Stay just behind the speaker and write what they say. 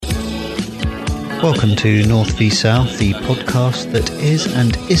Welcome to North v South, the podcast that is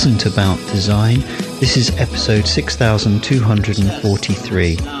and isn't about design. This is episode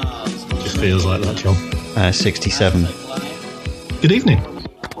 6243. Just feels like that, John. 67. Good evening.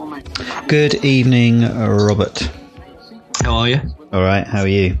 Good evening, Robert. How are you? All right, how are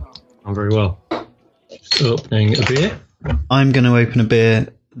you? I'm very well. Just opening a beer. I'm going to open a beer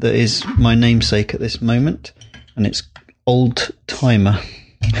that is my namesake at this moment, and it's Old Timer.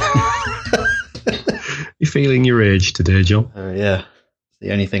 You feeling your age today, John? Yeah, it's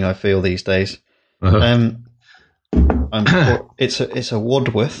the only thing I feel these days. Uh-huh. It's a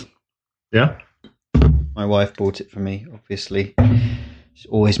Wadworth. Yeah? My wife bought it for me, obviously. She's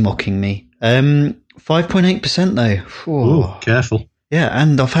always mocking me. 5.8% though. Ooh, careful. Yeah,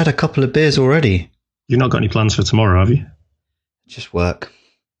 and I've had a couple of beers already. You've not got any plans for tomorrow, have you? Just work.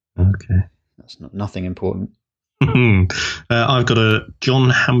 Okay. That's nothing important. I've got a John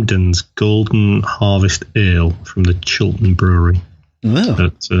Hampden's Golden Harvest Ale from the Chiltern Brewery. Oh.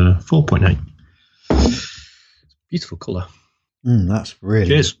 At 4.8. Beautiful colour. That's really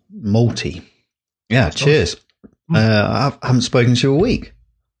cheers. Malty. Yeah, That's cheers. I haven't spoken to you all week.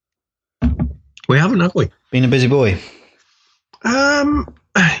 We haven't, have we? Been a busy boy. Yeah,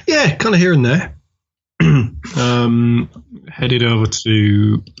 kind of here and there. Headed over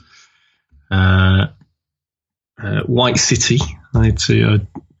to White City. I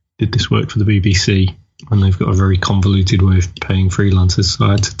did this work for the BBC, and they've got a very convoluted way of paying freelancers, so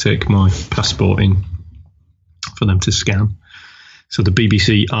I had to take my passport in for them to scan. So the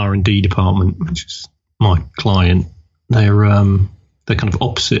BBC R&D department, which is my client, they're kind of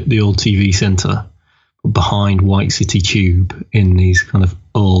opposite the old TV centre, behind White City Tube, in these kind of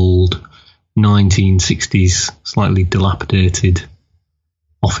old 1960s, slightly dilapidated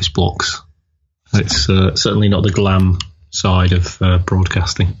office blocks. It's certainly not the glam side of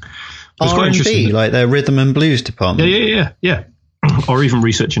broadcasting. It's quite interesting. R&B, like their rhythm and blues department. Yeah. Or even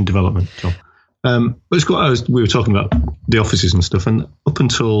research and development, John. But it's quite, we were talking about the offices and stuff, and up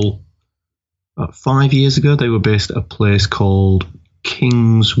until 5 years ago, they were based at a place called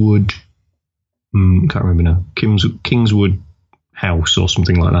Kingswood. Can't remember now. Kingswood House or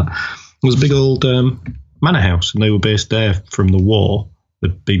something like that. It was a big old manor house, and they were based there from the war. The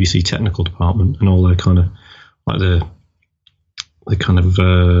BBC technical department and all their kind of like the kind of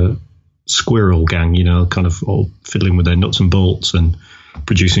squirrel gang, you know, kind of all fiddling with their nuts and bolts and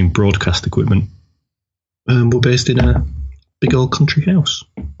producing broadcast equipment. Were based in a big old country house.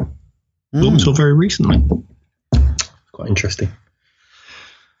 Up until very recently. Quite interesting.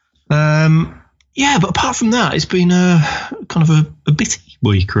 Yeah, but apart from that, it's been kind of a bitty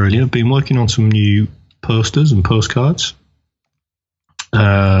week, really. I've been working on some new posters and postcards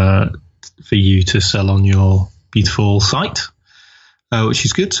for you to sell on your beautiful site, which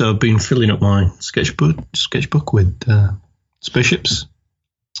is good. So I've been filling up my sketchbook with spaceships.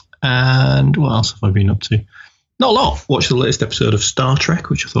 And what else have I been up to? Not a lot. Watched the latest episode of Star Trek,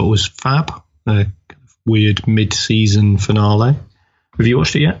 which I thought was fab. A kind of weird mid-season finale. Have you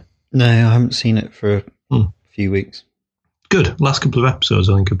watched it yet? No, I haven't seen it for a few weeks. Good. Last couple of episodes,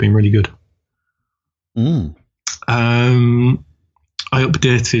 I think, have been really good. I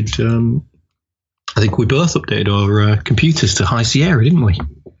updated, I think we both updated our computers to High Sierra, didn't we?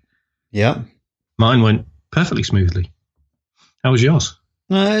 Yeah. Mine went perfectly smoothly. How was yours?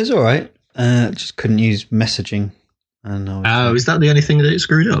 No, it was all right. Just couldn't use messaging. And is that the only thing that it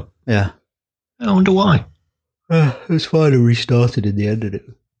screwed up? Yeah. I wonder why. It was fine. I restarted in the end and it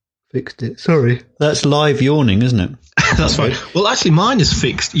fixed it. Sorry. That's live yawning, isn't it? That's fine. Well, actually, mine is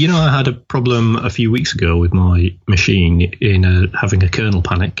fixed. You know, I had a problem a few weeks ago with my machine in having a kernel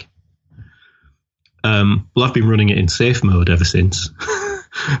panic. Well, I've been running it in safe mode ever since.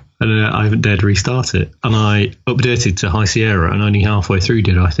 And I haven't dared restart it. And I updated to High Sierra, and only halfway through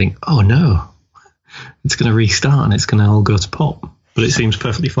did I think, oh no, it's going to restart and it's going to all go to pop. But it seems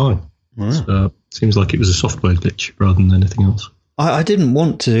perfectly fine. Wow. So it seems like it was a software glitch rather than anything else. I didn't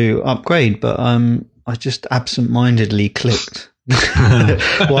want to upgrade, but I just absent-mindedly clicked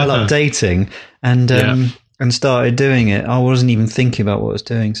while updating and started doing it. I wasn't even thinking about what I was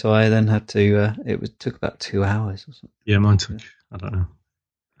doing, so I then had to. Took about 2 hours or something. Yeah, mine took, I don't know,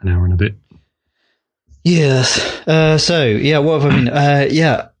 an hour and a bit. Yes. So yeah, what have I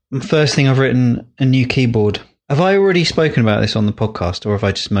been? First thing I've written a new keyboard. Have I already spoken about this on the podcast, or have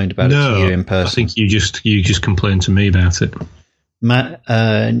I just moaned about it to you in person? I think you just complained to me about it.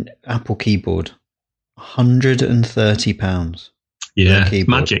 Apple keyboard, £130. Yeah,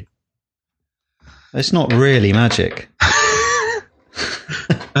 magic. It's not really magic.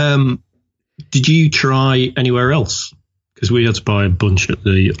 Did you try anywhere else? Because we had to buy a bunch at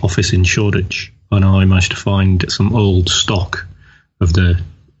the office in Shoreditch. and I managed to find some old stock of the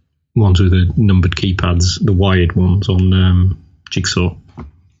ones with the numbered keypads, the wired ones on Jigsaw.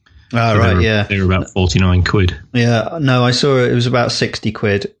 Oh, right, they were about 49 quid. Yeah, no, I saw it was about 60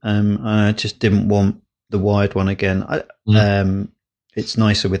 quid. I just didn't want the wired one again. It's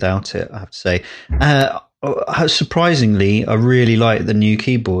nicer without it, I have to say. Surprisingly, I really like the new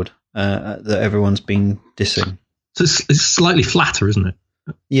keyboard that everyone's been dissing. So it's slightly flatter, isn't it?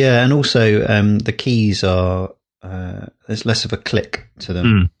 Yeah, and also the keys are there's less of a click to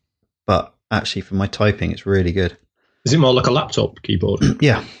them. But actually, for my typing, it's really good. Is it more like a laptop keyboard?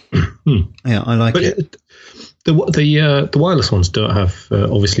 Yeah, yeah, I like it. The wireless ones don't have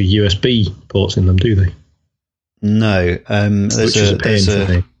obviously USB ports in them, do they? No, there's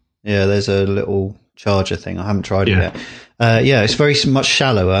a little charger thing. I haven't tried it yet. It's very much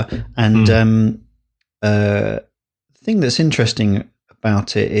shallower, and the thing that's interesting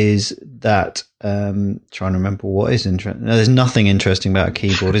about it is that trying to remember what is interesting. No, there's nothing interesting about a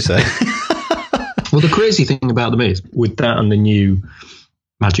keyboard, is there? Well, the crazy thing about them is, with that and the new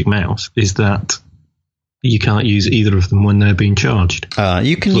Magic Mouse, is that you can't use either of them when they're being charged.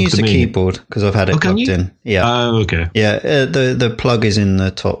 You can use the keyboard because I've had it plugged in. Yeah. Oh, okay. Yeah, the plug is in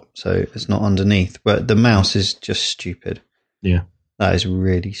the top, so it's not underneath. But the mouse is just stupid. Yeah, that is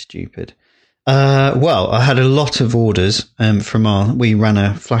really stupid. Well, I had a lot of orders from we ran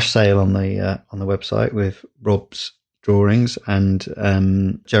a flash sale on the website with Rob's drawings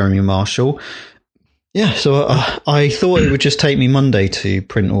and Jeremy Marshall. Yeah, so I thought it would just take me Monday to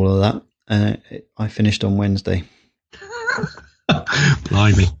print all of that. I finished on Wednesday.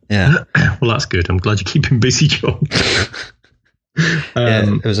 Blimey. Yeah. Well, that's good. I'm glad you're keeping busy, John.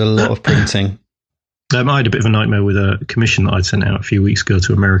 There was a lot of printing. I had a bit of a nightmare with a commission that I'd sent out a few weeks ago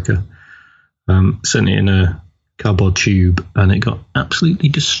to America. Sent it in a cardboard tube, and it got absolutely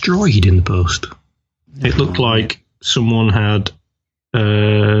destroyed in the post. It looked like someone had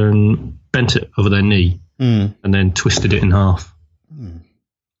bent it over their knee and then twisted it in half.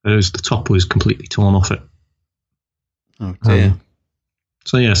 The top was completely torn off it. Oh dear.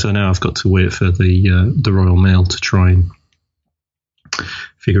 So now I've got to wait for the Royal Mail to try and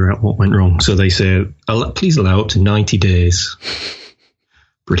figure out what went wrong. So they say, please allow up to 90 days.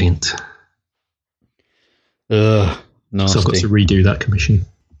 Brilliant. Nasty. So I've got to redo that commission.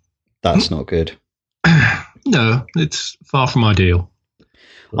 That's not good. No, it's far from ideal.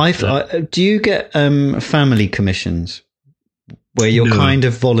 Do you get family commissions where you're kind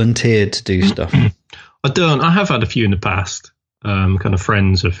of volunteered to do stuff? I don't. I have had a few in the past, kind of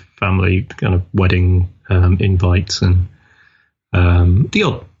friends of family, kind of wedding invites and the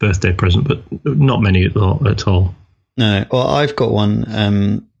odd birthday present, but not many at all. No, well, I've got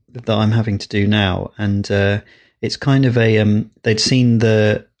one that I'm having to do now, and it's kind of they'd seen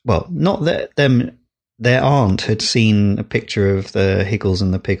not that them. Their aunt had seen a picture of the Higgles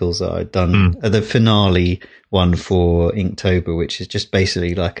and the Piggles that I'd done, the finale one for Inktober, which is just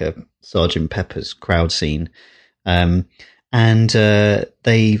basically like a Sgt. Pepper's crowd scene. And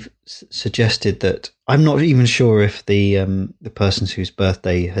they've suggested that, I'm not even sure if the person whose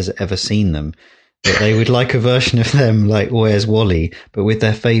birthday has ever seen them, but they would like a version of them like Where's Wally, but with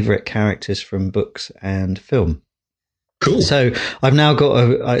their favourite characters from books and film. Cool. So I've now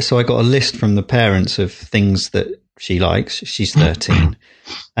got I got a list from the parents of things that she likes. She's 13.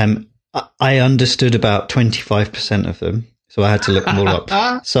 I understood about 25% of them, so I had to look them all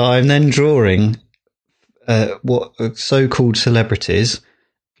up. So I'm then drawing what so-called celebrities.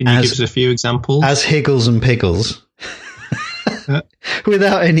 Can you give us a few examples? As Higgles and Piggles.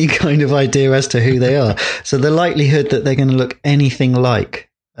 Without any kind of idea as to who they are. So the likelihood that they're going to look anything like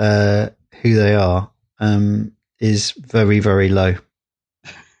who they are is very, very low.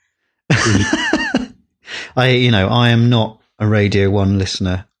 I am not a Radio 1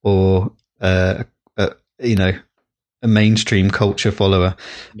 listener or a mainstream culture follower.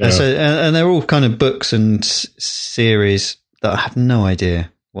 No. And they're all kind of books and series that I have no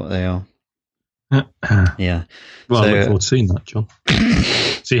idea what they are. Yeah. Well, I look forward to seeing that, John.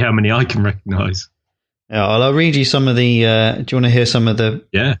 See how many I can recognise. Yeah, I'll read you some of the. Do you want to hear some of the?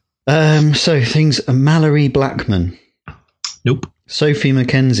 Yeah. So things. Mallory Blackman. Nope. Sophie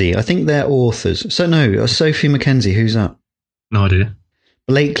Mackenzie. I think they're authors. So no, Sophie Mackenzie. Who's that? No idea.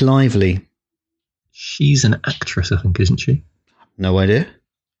 Blake Lively. She's an actress, I think, isn't she? No idea.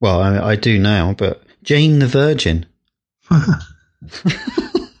 Well, I do now, but Jane the Virgin.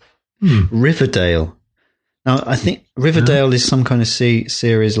 Riverdale. Now, I think Riverdale is some kind of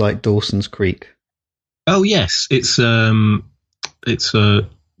series like Dawson's Creek. Oh yes, it's a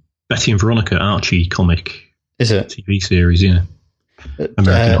Betty and Veronica Archie comic. Is it? TV series, yeah.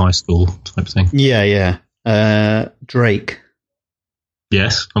 American high school type thing. Yeah. Drake.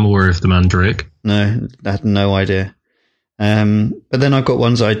 Yes, I'm aware of the man Drake. No, I had no idea. But then I've got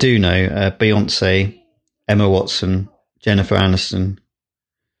ones I do know. Beyonce, Emma Watson, Jennifer Aniston,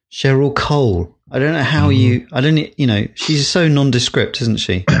 Cheryl Cole. I don't know how she's so nondescript, isn't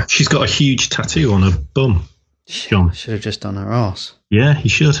she? She's got a huge tattoo on her bum. John should have just done her arse. Yeah, he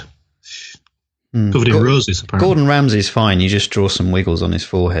should. Covered in roses, apparently. Gordon Ramsay's fine. You just draw some wiggles on his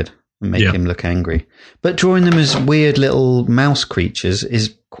forehead and make him look angry. But drawing them as weird little mouse creatures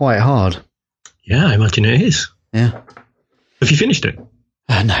is quite hard. Yeah, I imagine it is. Yeah. Have you finished it?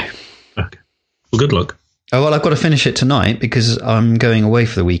 No. Okay. Well, good luck. Oh, well, I've got to finish it tonight because I'm going away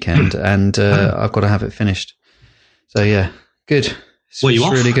for the weekend and I've got to have it finished. So, yeah, good. It's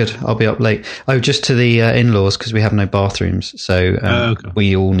really good. I'll be up late. Oh, just to the in-laws because we have no bathrooms. So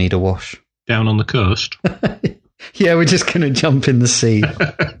we all need a wash. Down on the coast? Yeah, we're just going to jump in the sea.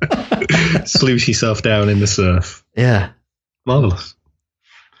 Sluice yourself down in the surf. Yeah. Marvellous.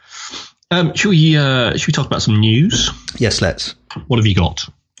 Should we talk about some news? Yes, let's. What have you got?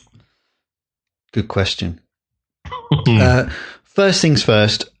 Good question. First things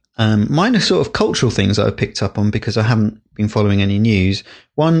first, mine are sort of cultural things that I picked up on because I haven't been following any news.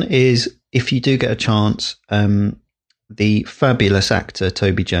 One is, if you do get a chance, the fabulous actor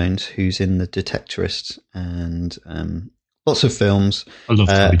Toby Jones, who's in The Detectorists and lots of films. I love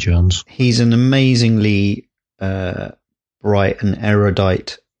Toby Jones. He's an amazingly bright and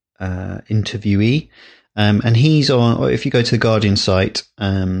erudite interviewee. And he's on, if you go to the Guardian site,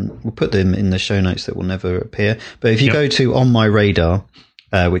 we'll put them in the show notes that will never appear. But if you go to On My Radar,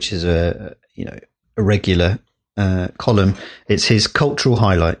 which is a regular column, it's his cultural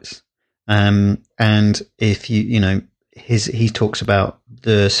highlights. And if he talks about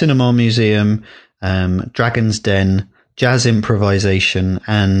the Cinema Museum, Dragon's Den, jazz improvisation,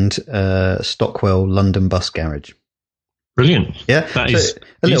 and Stockwell London Bus Garage. Brilliant. Yeah. That is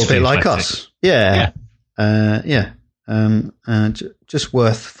a little bit like us. Yeah. Just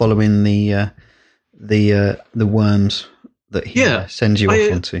worth following the worms that he sends you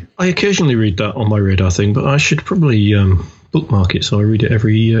off onto. I occasionally read that On My Radar thing, but I should probably bookmark it so I read it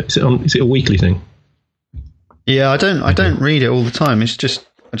every. Is it a weekly thing? Yeah, I don't read it all the time. It's just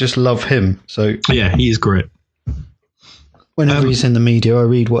I just love him. So yeah, he is great. Whenever he's in the media, I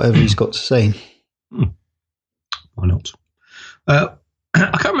read whatever he's got to say. Why not? I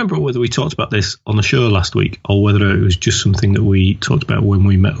can't remember whether we talked about this on the show last week or whether it was just something that we talked about when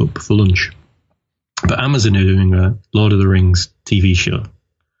we met up for lunch. But Amazon are doing a Lord of the Rings TV show.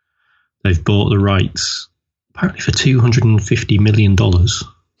 They've bought the rights apparently for $250 million.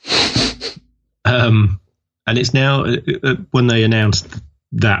 And it's now, when they announced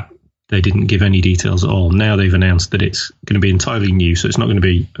that, they didn't give any details at all. Now they've announced that it's going to be entirely new, so it's not going to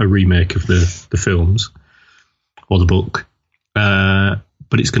be a remake of the films or the book.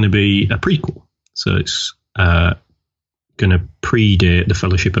 But it's going to be a prequel. So it's going to predate The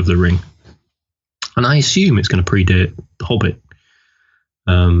Fellowship of the Ring. And I assume it's going to predate The Hobbit.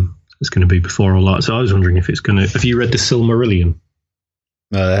 It's going to be before all that. So I was wondering if it's going to... Have you read The Silmarillion?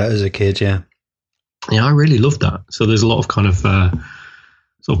 As a kid, yeah. Yeah, I really loved that. So there's a lot of kind of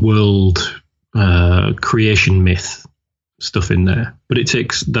sort of world creation myth stuff in there. But it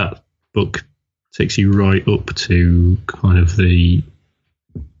takes... That book takes you right up to kind of the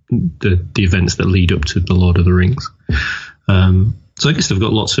events that lead up to The Lord of the Rings. So I guess they've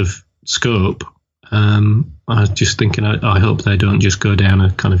got lots of scope. I was just thinking, I hope they don't just go down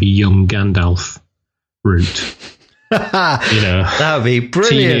a kind of a young Gandalf route. That would be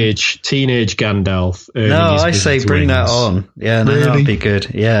brilliant. Teenage Gandalf. No, I say bring that on. Yeah, no, really? That would be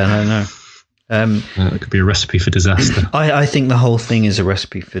good. Yeah, no. That could be a recipe for disaster. I think the whole thing is a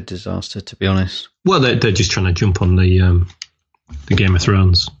recipe for disaster, to be honest. Well, they're just trying to jump on the Game of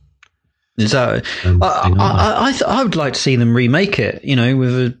Thrones. Is that? I would like to see them remake it,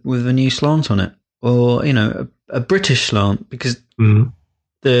 with a new slant on it, or a British slant, because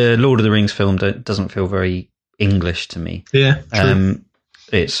the Lord of the Rings film doesn't feel very English to me. Yeah, true.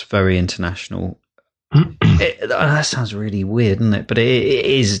 It's very international. That sounds really weird, doesn't it? But it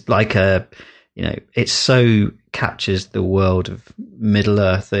is like it so captures the world of Middle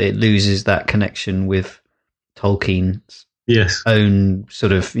Earth that it loses that connection with Tolkien's own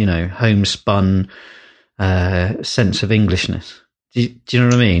sort of, homespun sense of Englishness. Do you know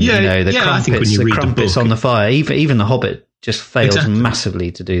what I mean? Yeah, the crumpets on the fire. Even The Hobbit just fails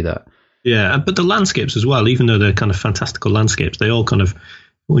massively to do that. Yeah, but the landscapes as well, even though they're kind of fantastical landscapes, they all kind of,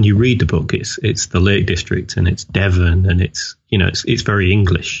 when you read the book, it's the Lake District and it's Devon and it's very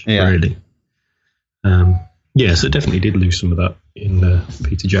English, really. So it definitely did lose some of that in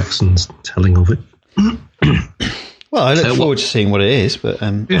Peter Jackson's telling of it. Well, I look forward to seeing what it is, but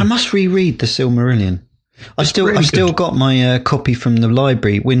I must reread The Silmarillion. I've still got my copy from the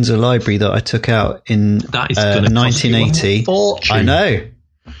library, Windsor Library, that I took out in 1980. I know.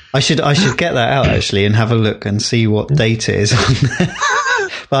 I should get that out actually and have a look and see what date it is on there.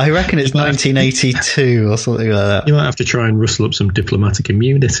 But I reckon it's 1982 or something like that. You might have to try and rustle up some diplomatic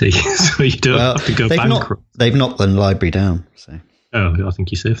immunity so you don't have to go bankrupt. They've knocked the library down. So. Oh, I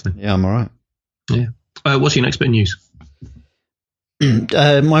think you're safe then. Yeah, I'm all right. Yeah. What's your next bit of news?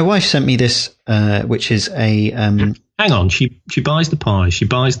 My wife sent me this, which is a... Hang on, she buys the pie, she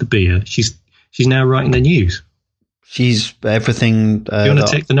buys the beer, she's now writing the news. She's everything you want to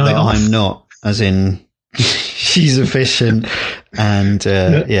take the night off? I'm not, as in she's efficient and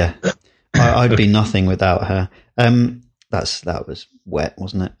I'd be nothing without her. That was wet,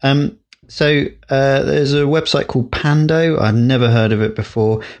 wasn't it? So there's a website called Pando. I've never heard of it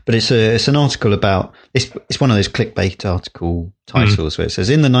before, but it's an article about it's one of those clickbait article titles where it says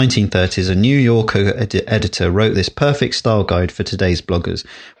in the 1930s a New Yorker editor wrote this perfect style guide for today's bloggers.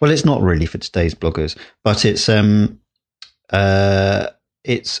 Well, it's not really for today's bloggers, but it's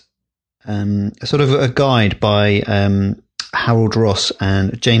sort of a guide by Harold Ross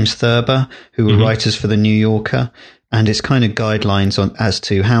and James Thurber, who were writers for the New Yorker. And it's kind of guidelines as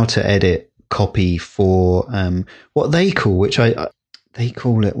to how to edit copy for what they call, what do they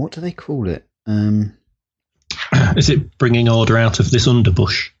call it? Is it bringing order out of this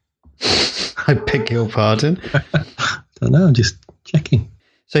underbush? I beg your pardon. I don't know, I'm just checking.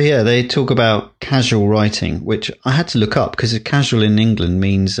 So yeah, they talk about casual writing, which I had to look up because casual in England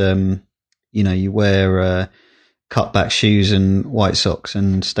means, you wear cutback shoes and white socks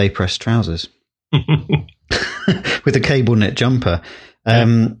and stay pressed trousers. With a cable knit jumper.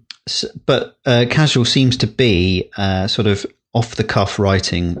 But casual seems to be sort of off the cuff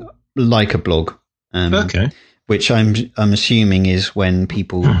writing like a blog. Okay. Which I'm assuming is when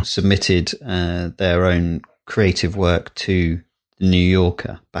people submitted their own creative work to the New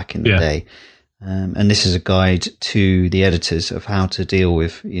Yorker back in the day. And this is a guide to the editors of how to deal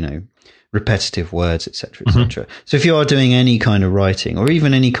with, repetitive words, etc., etc. So if you are doing any kind of writing or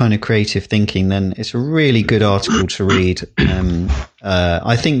even any kind of creative thinking, then it's a really good article to read.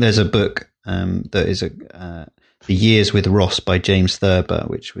 I think there's a book that is The Years with Ross by James Thurber,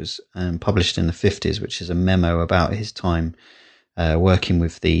 which was published in the 50s, which is a memo about his time working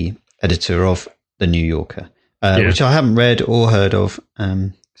with the editor of the New Yorker, which I haven't read or heard of.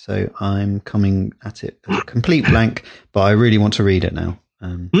 So I'm coming at it a complete blank, but I really want to read it now.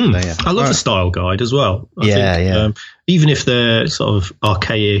 I love the style guide as well. I think, even if they're sort of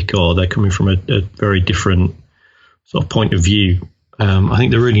archaic or they're coming from a very different sort of point of view, I think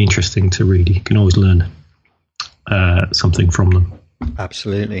they're really interesting to read. You can always learn something from them.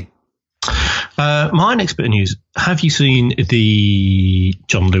 Absolutely. My next bit of news. Have you seen the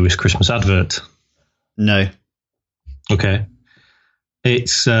John Lewis Christmas advert? No. Okay.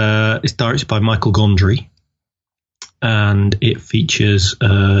 It's directed by Michael Gondry. And it features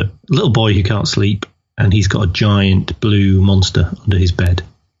a little boy who can't sleep, and he's got a giant blue monster under his bed.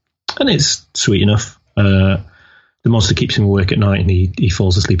 And it's sweet enough. The monster keeps him awake at night, and he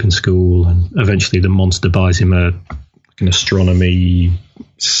falls asleep in school. And eventually the monster buys him an astronomy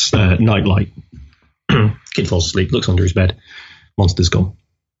nightlight. Kid falls asleep, looks under his bed. Monster's gone.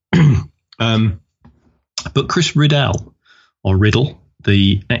 But Chris Riddell, or Riddle,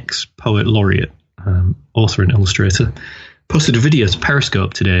 the ex-poet laureate, author and illustrator, posted a video to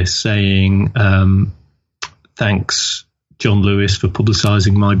Periscope today saying, thanks, John Lewis, for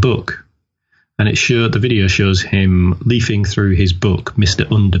publicising my book. And the video shows him leafing through his book, Mr.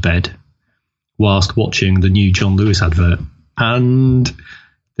 Underbed, whilst watching the new John Lewis advert. And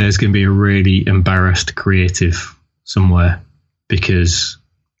there's going to be a really embarrassed creative somewhere, because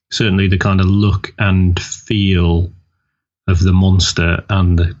certainly the kind of look and feel of the monster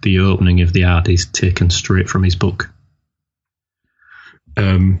and the opening of the ad is taken straight from his book.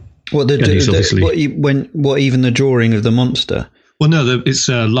 Even the drawing of the monster? Well, no, it's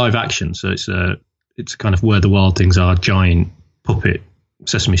live action, so it's kind of Where the Wild Things Are, giant puppet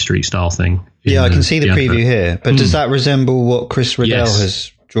Sesame Street style thing. Yeah, I can see the preview here, but does that resemble what Chris Riddell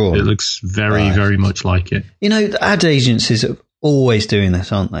has drawn? It looks very, very much like it. The ad agencies are always doing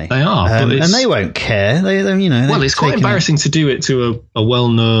this, aren't they? They are, and they won't care. Well, it's quite embarrassing to do it to a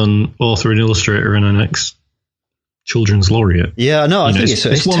well-known author and illustrator and an ex-children's laureate. Yeah, no, I think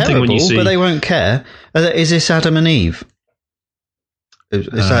it's one terrible, thing when you see, but they won't care. Is this Adam and Eve?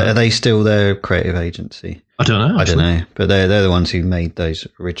 Are they still their creative agency? I don't know. I don't know, but they're the ones who made those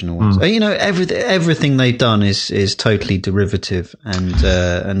original ones. Everything they've done is totally derivative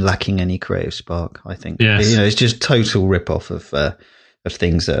and lacking any creative spark. I think. Yes. It's just total rip off of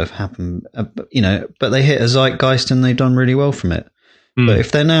things that have happened. But they hit a zeitgeist and they've done really well from it. But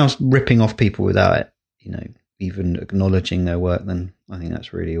if they're now ripping off people without it, even acknowledging their work, then I think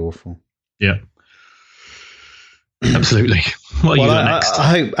that's really awful. Yeah. Absolutely. What are you got next? I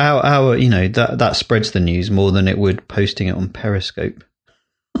hope our that spreads the news more than it would posting it on Periscope.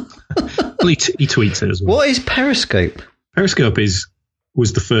 Well, he tweets it as well. What is Periscope? Periscope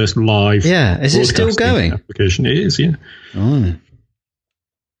was the first live. Yeah, is it still going? Application. It is. Yeah. Oh.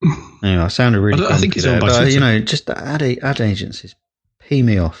 Anyway, I sounded really. I think it's on by Twitter. Just the ad agencies pee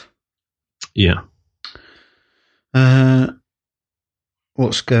me off. Yeah.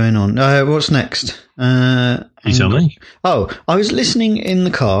 What's going on? What's next? You tell me. Oh, I was listening in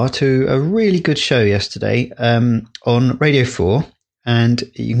the car to a really good show yesterday on Radio 4, and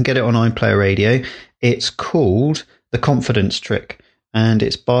you can get it on iPlayer Radio. It's called The Confidence Trick, and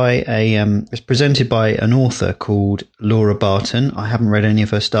it's it's presented by an author called Laura Barton. I haven't read any of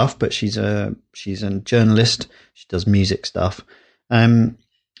her stuff, but she's a journalist. She does music stuff, and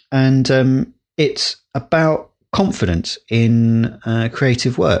it's about confidence in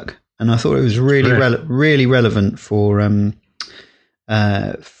creative work, and I thought it was really really relevant for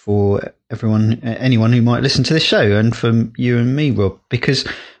everyone, anyone who might listen to this show, and for you and me, Rob, because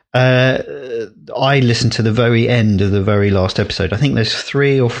I listened to the very end of the very last episode. I think there's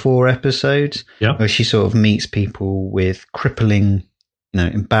 3 or 4 episodes where she sort of meets people with crippling,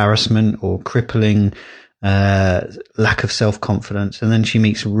 embarrassment or crippling lack of self-confidence, and then she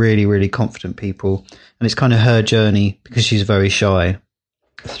meets really, really confident people, and it's kind of her journey, because she's very shy,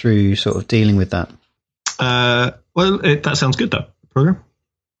 through sort of dealing with that. That sounds good, that program.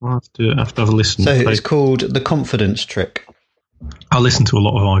 I'll have to have a listen. So it's called The Confidence Trick. I listen to a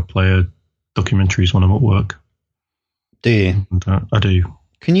lot of iPlayer documentaries when I'm at work. Do you? And, I do.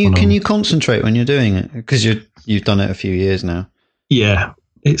 Can you concentrate when you're doing it? Because you've done it a few years now. Yeah,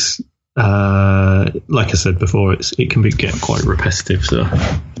 it's like I said before, it can get quite repetitive. So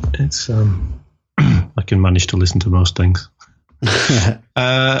it's I can manage to listen to most things.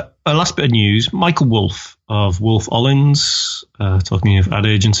 A last bit of news: Michael Wolff of Wolff Ollins, talking of ad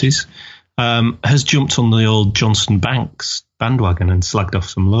agencies, has jumped on the old Johnson Banks bandwagon and slagged off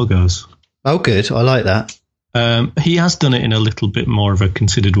some logos. Oh, good! I like that. He has done it in a little bit more of a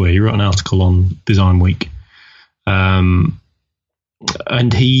considered way. He wrote an article on Design Week, and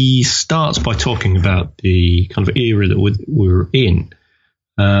he starts by talking about the kind of era that we're in,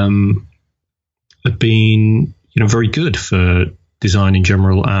 being very good for design in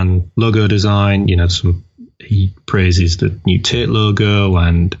general and logo design. He praises the new Tate logo,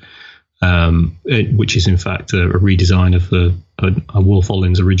 and which is in fact a redesign of a Wolff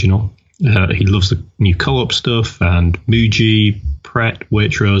Ollins original. He loves the new Co-op stuff and Muji, Pret,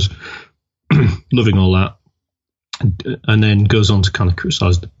 Waitrose, loving all that. And then goes on to kind of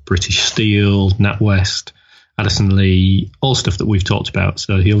criticise the British Steel, NatWest, Addison Lee, all stuff that we've talked about.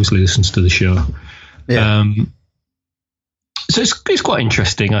 So he obviously listens to the show. Yeah. So it's quite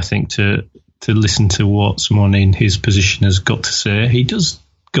interesting, I think, to listen to what someone in his position has got to say. He does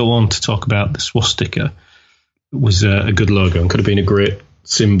go on to talk about the swastika. It was a good logo and could have been a great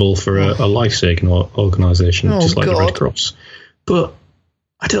symbol for a life-saving organisation, just like the Red Cross. But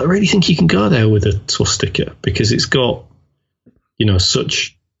I don't really think you can go there with a swastika, because it's got,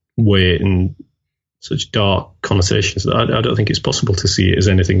 such weight and such dark connotations that I don't think it's possible to see it as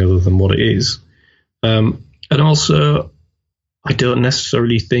anything other than what it is. And also, I don't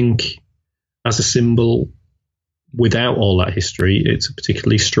necessarily think as a symbol, without all that history, it's a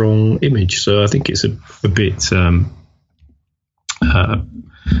particularly strong image. So I think it's a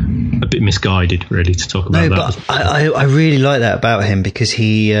bit misguided, really, to talk about that. But I really like that about him, because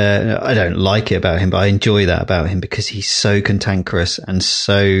I don't like it about him, but I enjoy that about him, because he's so cantankerous and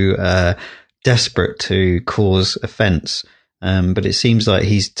so desperate to cause offence. But it seems like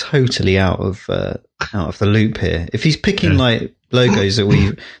he's totally out of the loop here. If he's picking like logos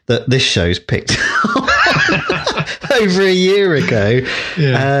that this show's picked over a year ago,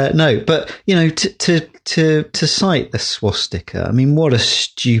 no. But to cite the swastika, I mean, what a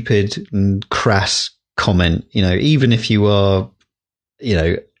stupid and crass comment. Even if you are,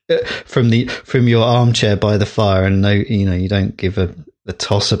 from your armchair by the fire, and you don't give a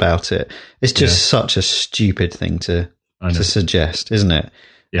toss about it. It's just such a stupid thing to suggest, isn't it?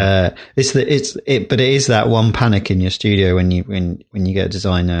 Yeah. But it is that one panic in your studio when you get a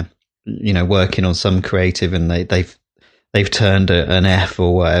designer, working on some creative, and they've turned an F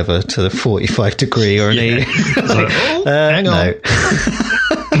or whatever to the 45 degree or an E. Hang on.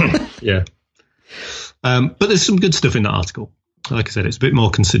 No. Yeah. But there's some good stuff in that article. Like I said, it's a bit more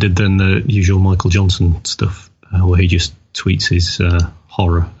considered than the usual Michael Johnson stuff, where he just tweets his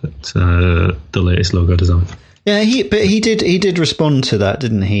horror at the latest logo design. Yeah, he did respond to that,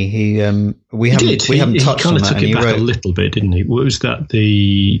 didn't he? We haven't touched on that. He took it back a little bit, didn't he? What was that?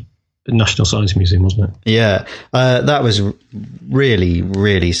 The National Science Museum, wasn't it? Yeah, that was really,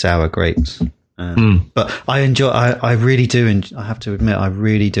 really sour grapes. But I really do. I have to admit, I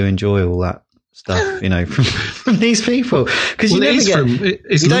really do enjoy all that stuff, from these people, because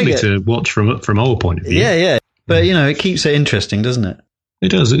it's lovely to watch from our point of view. Yeah, but it keeps it interesting, doesn't it? It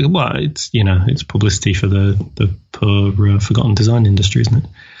does. Well, it's publicity for the poor forgotten design industry, isn't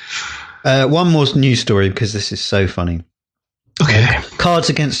it? One more news story, because this is so funny. Okay. Cards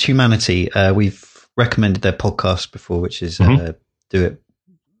Against Humanity. We've recommended their podcast before, which is Do It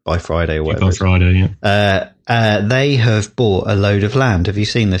by Friday or whatever. By Friday, yeah. They have bought a load of land. Have you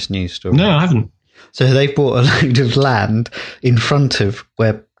seen this news story? No, I haven't. So they've bought a load of land in front of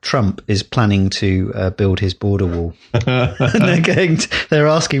where Trump is planning to build his border wall. And they're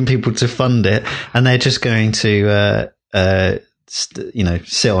asking people to fund it, and they're just going to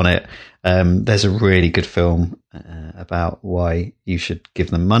sit on it. There's a really good film about why you should give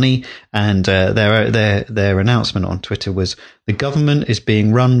them money, and their announcement on Twitter was, "The government is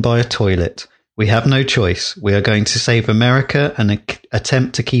being run by a toilet. We have no choice. We are going to save America and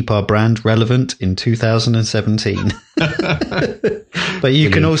attempt to keep our brand relevant in 2017." But you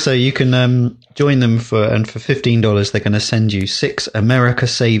can join them for $15. They're going to send you 6 America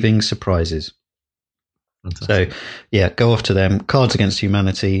saving surprises. Fantastic. So yeah, go off to them. Cards Against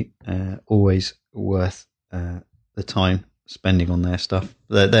Humanity, always worth the time spending on their stuff.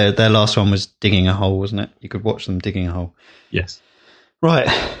 Their last one was digging a hole, wasn't it? You could watch them digging a hole. Yes. Right.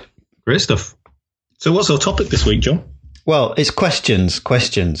 Great stuff. So what's our topic this week, John? Well, it's questions.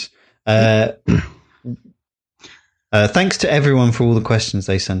 Thanks to everyone for all the questions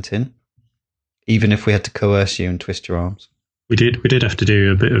they sent in, even if we had to coerce you and twist your arms. We did have to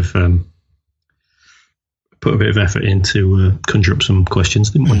do a bit of put a bit of effort in to conjure up some questions,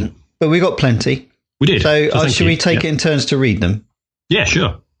 didn't we? But we got plenty. We did. So should we take it in turns to read them? Yeah,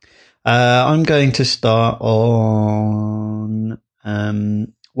 sure. I'm going to start on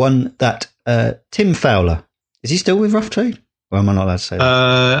one that Tim Fowler. Is he still with Rough Trade? Or am I not allowed to say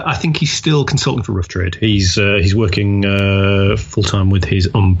that? I think he's still consulting for Rough Trade. He's working full time with his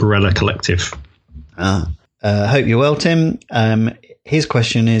Umbrella Collective. Hope you're well, Tim. His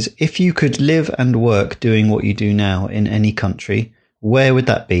question is, if you could live and work doing what you do now in any country, where would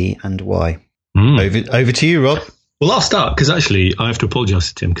that be and why? Over to you, Rob. Well, I'll start, because actually I have to apologise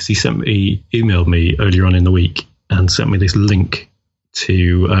to Tim, because he emailed me earlier on in the week and sent me this link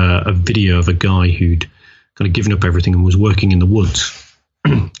to a video of a guy who'd kind of given up everything and was working in the woods.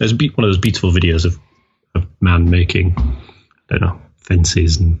 There's one of those beautiful videos of a man making, I don't know,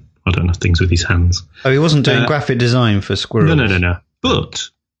 fences and I don't know, things with his hands. Oh, he wasn't doing graphic design for squirrels? No. But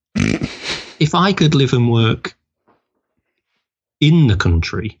if I could live and work in the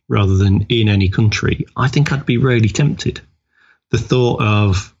country rather than in any country, I think I'd be really tempted. The thought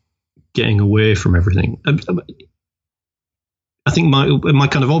of getting away from everything. I think my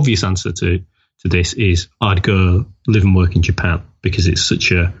kind of obvious answer to this is I'd go live and work in Japan, because it's such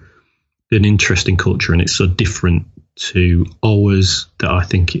an interesting culture and it's so different to ours that I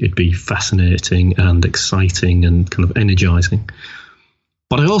think it'd be fascinating and exciting and kind of energizing.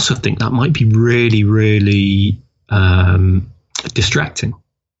 But I also think that might be really, really distracting.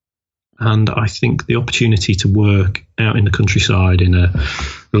 And I think the opportunity to work out in the countryside in a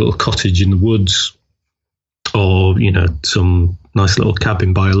little cottage in the woods, or, some nice little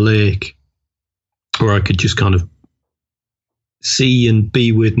cabin by a lake, where I could just kind of see and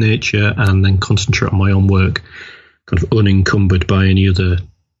be with nature and then concentrate on my own work, kind of unencumbered by any other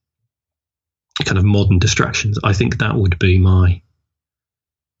kind of modern distractions. I think that would be my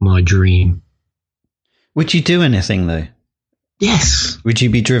dream. Would you do anything, though? Yes. Would you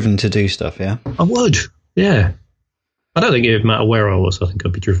be driven to do stuff, yeah? I would, yeah. I don't think it would matter where I was. I think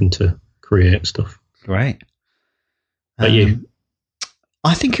I'd be driven to create stuff. Great. You?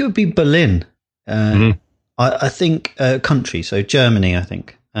 I think it would be Berlin. I think country, so Germany, I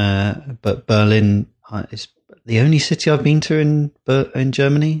think. But Berlin is the only city I've been to in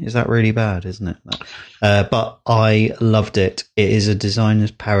Germany. Is that really bad, isn't it? But I loved it. It is a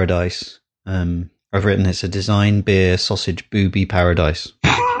designer's paradise. I've written it's a design, beer, sausage, booby paradise.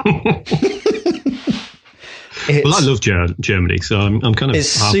 Well, I love Germany, so I'm kind of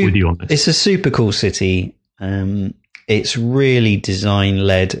half with you on this. It's a super cool city. it's really design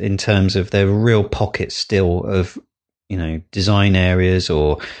led in terms of there are real pockets still of, design areas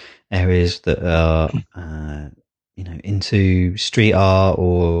or areas that are, into street art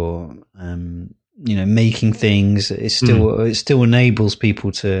or, making things. It still enables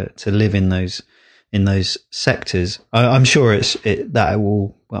people to live in those sectors. I'm sure that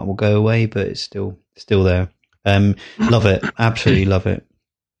will go away, but it's still there. Love it. Absolutely love it.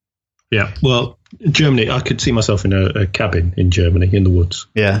 Yeah. Well, Germany, I could see myself in a cabin in Germany in the woods.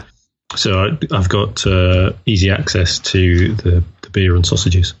 Yeah. So I've got easy access to the beer and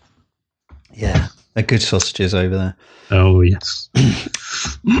sausages. Yeah. They're good sausages over there. Oh, yes.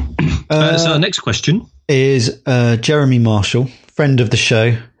 So our next question is Jeremy Marshall, friend of the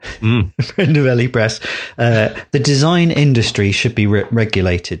show, friend of Ellie Press. The design industry should be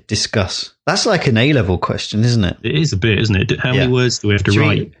regulated. Discuss. That's like an A-level question, isn't it? It is a bit, isn't it? How many words do we have to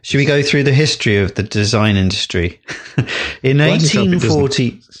write? Should we go through the history of the design industry? In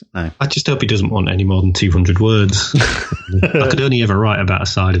 1840... No. I just hope he doesn't want any more than 200 words. I could only ever write about a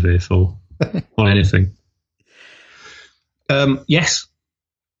side of A4 or anything. Yes.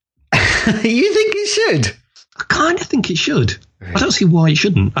 You think it should? I kind of think it should. Right. I don't see why it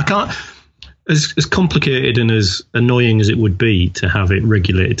shouldn't. I can't. As complicated and as annoying as it would be to have it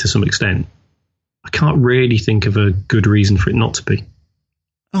regulated to some extent, I can't really think of a good reason for it not to be.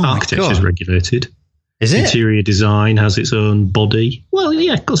 Architecture is regulated. Is it? Interior design has its own body. Well,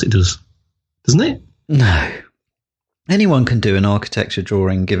 yeah, of course it does. Doesn't it? No. Anyone can do an architecture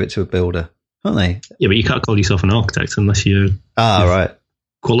drawing and give it to a builder, can't they? Yeah, but you can't call yourself an architect unless you're right.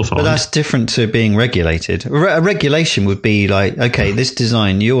 qualified. But that's different to being regulated. A regulation would be like, okay, this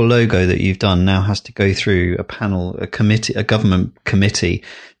design, your logo that you've done now has to go through a panel, a committee, a government committee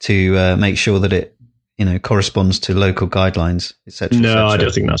to make sure that it, corresponds to local guidelines, etc. No, I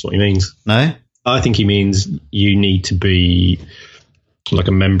don't think that's what he means. No? I think he means you need to be like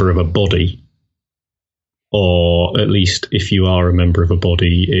a member of a body, or at least if you are a member of a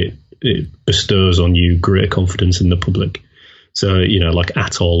body, it bestows on you greater confidence in the public. So, like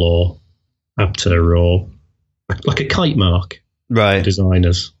ATOL or APTA or like a kite mark. Right.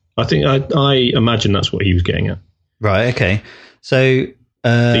 Designers. I think I imagine that's what he was getting at. Right. Okay. So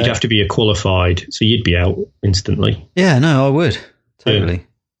you'd have to be a qualified, so you'd be out instantly. Yeah, no, I would. Totally.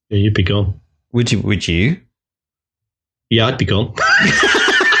 Yeah, you'd be gone. Would you? Yeah, I'd be gone.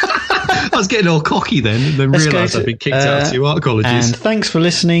 I was getting all cocky then realised I'd been kicked out of 2 art colleges. And thanks for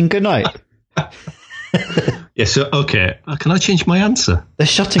listening. Good night. Yeah, so, okay. Can I change my answer? They're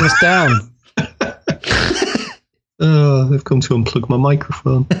shutting us down. Oh, they've come to unplug my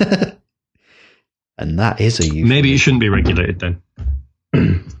microphone. And that is a euphemism. Maybe it shouldn't be regulated then.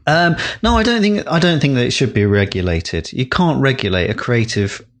 No, I don't think that it should be regulated. You can't regulate a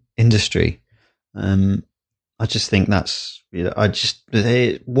creative industry. I just think that's,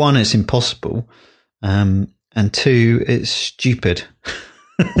 one, it's impossible. And 2, it's stupid.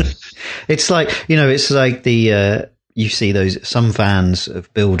 It's like, it's like you see some vans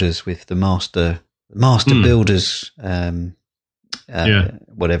of builders with the master builders,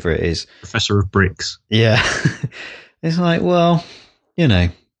 whatever it is. Professor of bricks. Yeah. It's like, well,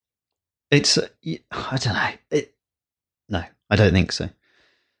 it's, I don't know. No, I don't think so.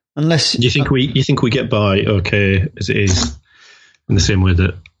 Unless you think we get by okay as it is, in the same way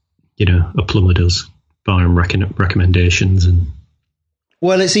that a plumber does, by recommendations and.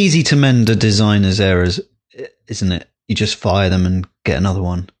 Well, it's easy to mend a designer's errors, isn't it? You just fire them and get another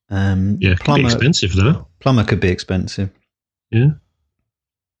one. It could be expensive though. Plumber could be expensive. Yeah,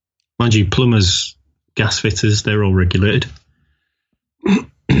 mind you, plumbers, gas fitters, they're all regulated.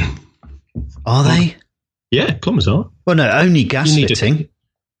 Are they? Yeah, plumbers are. Well, no, only gas fitting.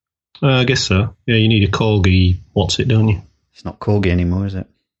 I guess so. Yeah, you need a Corgi. What's it, don't you? It's not Corgi anymore, is it?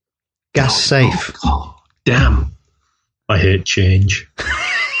 Gas safe. Oh, damn. I hate change.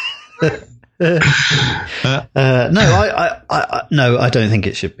 No, I don't think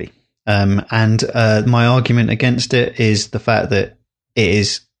it should be. And my argument against it is the fact that it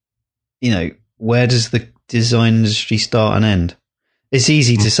is, where does the design industry start and end? It's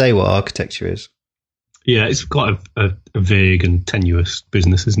easy to say what architecture is. Yeah, it's quite a vague and tenuous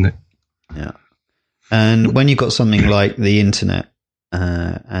business, isn't it? Yeah. And when you've got something like the internet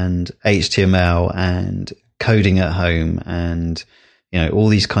and HTML and coding at home and, all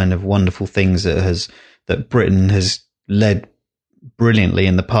these kind of wonderful things that Britain has led brilliantly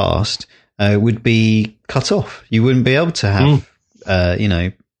in the past would be cut off. You wouldn't be able to have,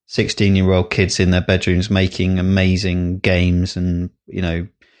 16-year-old kids in their bedrooms making amazing games and,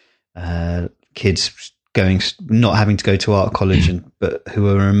 kids not having to go to art college, but who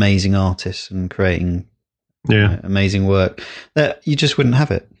are amazing artists and creating amazing work, that you just wouldn't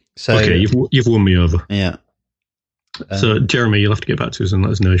have it. So okay, you've won me over. Yeah. So, Jeremy, you'll have to get back to us and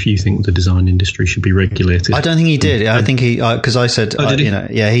let us know if you think the design industry should be regulated. I don't think he did. I think because I said,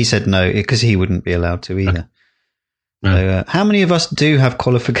 he said no, because he wouldn't be allowed to either. Okay. So, how many of us do have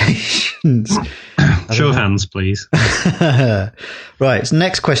qualifications? Show of hands, please. Right. So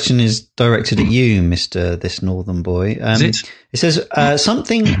next question is directed at you, Mr. This Northern Boy. Is it? It says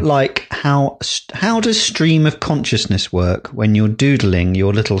something like, how does stream of consciousness work when you're doodling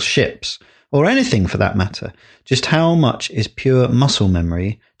your little ships, or anything for that matter? Just how much is pure muscle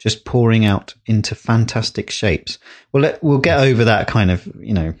memory just pouring out into fantastic shapes? Well, we'll get over that kind of,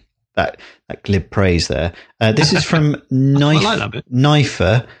 that glib praise there. This is from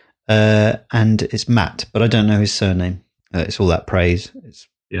Knifer, and it's Matt, but I don't know his surname. It's all that praise.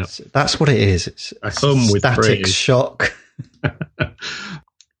 That's what it is. It's a static shock.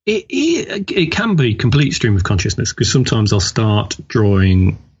 It can be complete stream of consciousness, because sometimes I'll start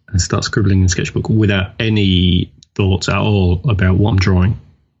drawing and start scribbling in sketchbook without any thoughts at all about what I'm drawing.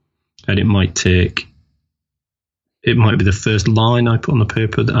 And it might be the first line I put on the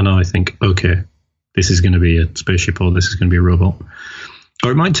paper, and I think, okay, this is going to be a spaceship, or this is going to be a robot.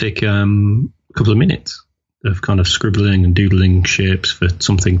 Or it might take a couple of minutes of kind of scribbling and doodling shapes for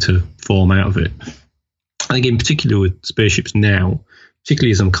something to form out of it. I think in particular with spaceships now,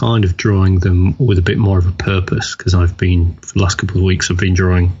 particularly as I'm kind of drawing them with a bit more of a purpose, because for the last couple of weeks, I've been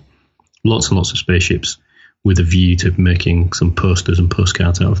drawing lots and lots of spaceships with a view to making some posters and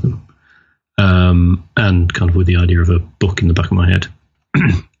postcards out of them. And kind of with the idea of a book in the back of my head.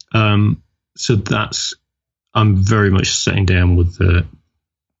 So I'm very much sitting down with the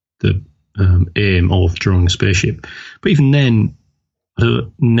aim of drawing a spaceship. But even then, I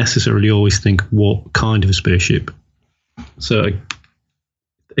don't necessarily always think what kind of a spaceship. So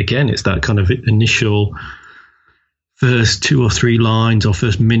again, it's that kind of initial first 2 or 3 lines or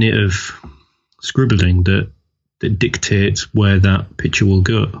first minute of scribbling that dictates where that picture will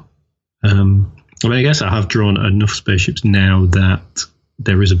go. I guess I have drawn enough spaceships now that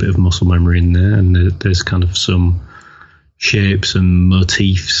there is a bit of muscle memory in there, and there's kind of some shapes and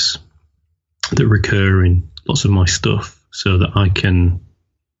motifs that recur in lots of my stuff, so that I can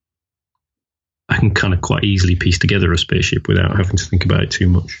kind of quite easily piece together a spaceship without having to think about it too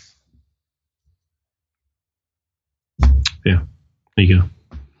much. Yeah, there you go.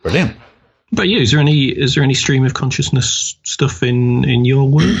 Brilliant. But yeah, is there any stream of consciousness stuff in your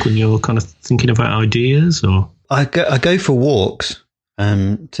work when you're kind of thinking about ideas? Or I go for walks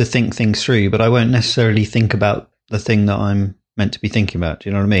to think things through, but I won't necessarily think about the thing that I'm meant to be thinking about. Do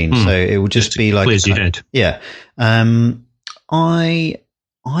you know what I mean? So it will just be like clears your head. Yeah. I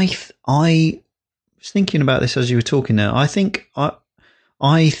was thinking about this as you were talking there. I think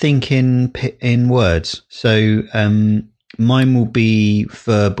in words. So mine will be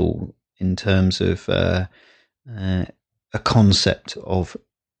verbal, in terms of a concept of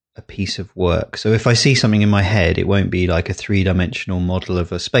a piece of work. So if I see something in my head, it won't be like a 3-dimensional model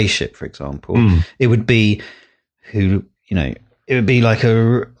of a spaceship, for example. It would be it would be like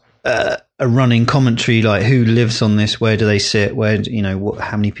a running commentary, like who lives on this, where do they sit, where,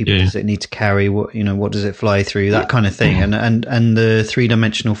 how many people does it need to carry, what does it fly through, that kind of thing. And the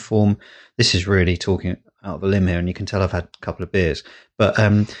 3-dimensional form, this is really talking out of a limb here, and you can tell I've had a couple of beers, but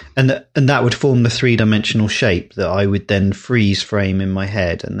and that would form the 3-dimensional shape that I would then freeze frame in my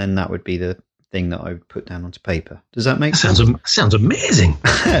head, and then that would be the thing that I would put down onto paper. Does that make sense? Sounds amazing.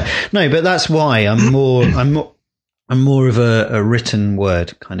 No, but that's why I'm more of a written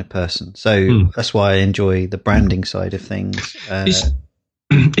word kind of person. So that's why I enjoy the branding side of things.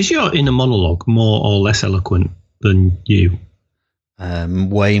 Is your inner monologue more or less eloquent than you?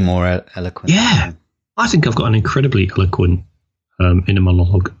 Way more eloquent. Yeah. I think I've got an incredibly eloquent inner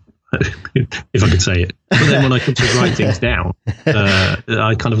monologue, if I could say it. But then when I come to write things down,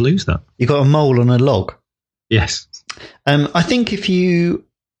 I kind of lose that. You got a mole on a log? Yes. I think if you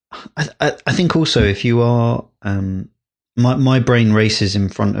are, my brain races in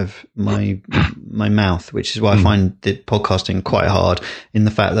front of my mouth, which is why I find the podcasting quite hard, in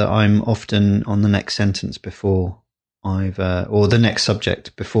the fact that I'm often on the next sentence before or the next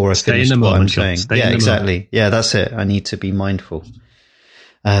subject before I finish what I'm saying. Yeah, exactly. Yeah, that's it. I need to be mindful.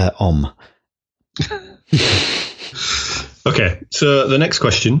 Okay, so the next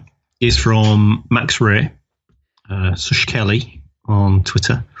question is from Max Ray, Sush Kelly on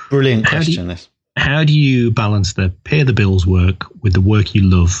Twitter. Brilliant question. How do you balance the pay the bills work with the work you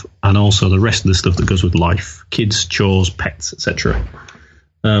love, and also the rest of the stuff that goes with life, kids, chores, pets, etc.?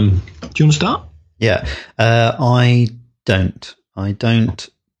 Do you want to start? Yeah, I don't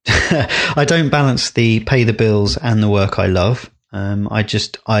I don't balance the pay the bills and the work I love. I've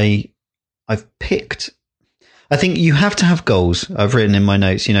picked. I think you have to have goals. I've written in my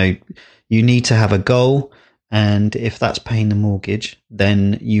notes, you need to have a goal, and if that's paying the mortgage,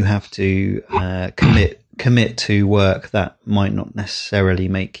 then you have to commit to work that might not necessarily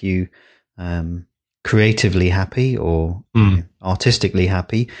make you creatively happy or artistically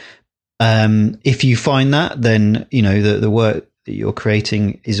happy. If you find that, then the work that you're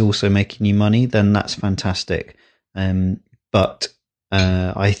creating is also making you money, then that's fantastic. But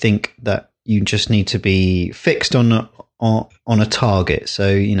I think that you just need to be fixed on a target. So,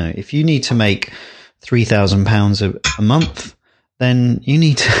 if you need to make £3,000 a month, then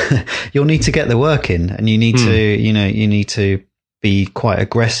you'll need to get the work in, and you need to be quite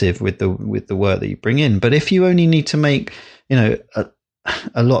aggressive with the work that you bring in. But if you only need to make,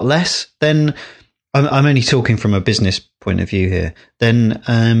 a lot less, then I'm only talking from a business point of view here, then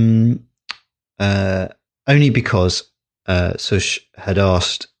only because Sush had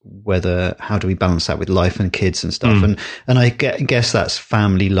asked how do we balance that with life and kids and stuff, and I guess that's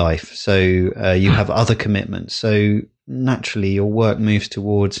family life. So you have other commitments, so naturally your work moves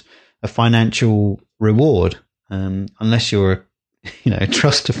towards a financial reward, unless you're a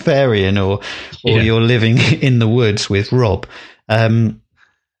trustafarian or you're living in the woods with Rob.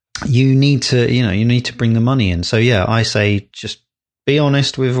 You need to bring the money in. So I say just be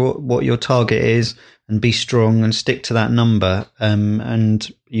honest with what your target is, and be strong and stick to that number. And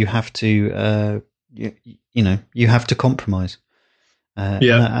you have to, you have to compromise.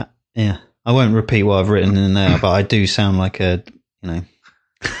 I won't repeat what I've written in there, but I do sound like a bit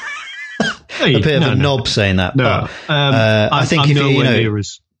of a knob saying that. No, but, I think if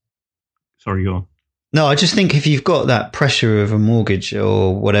sorry, go on. No, I just think if you've got that pressure of a mortgage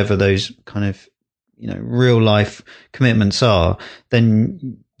or whatever those kind of, real life commitments are,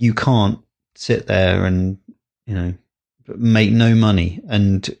 then you can't sit there and, make no money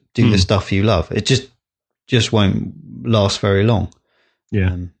and do the stuff you love. It just won't last very long.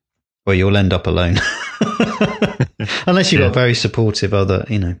 Yeah. Well, you'll end up alone. Unless you've got a very supportive other,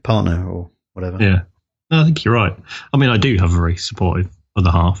 partner or whatever. Yeah. No, I think you're right. I mean, I do have a very supportive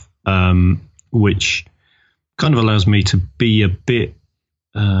other half. Which kind of allows me to be a bit,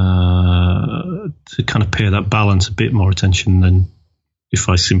 to kind of pay that balance a bit more attention than if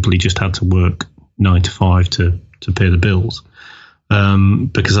I simply just had to work 9 to 5 to pay the bills.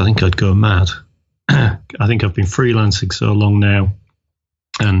 Because I think I'd go mad. I think I've been freelancing so long now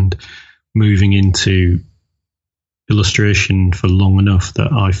and moving into illustration for long enough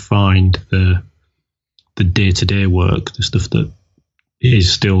that I find the day-to-day work, the stuff that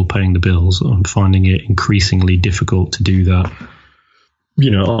is still paying the bills. I'm finding it increasingly difficult to do that,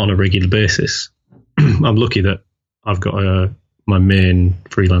 on a regular basis. I'm lucky that I've got my main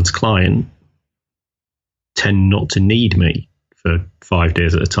freelance client tend not to need me for 5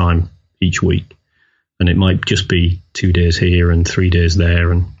 days at a time each week. And it might just be 2 days here and 3 days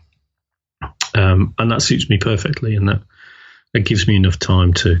there. And that suits me perfectly. And that gives me enough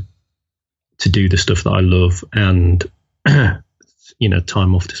time to do the stuff that I love and,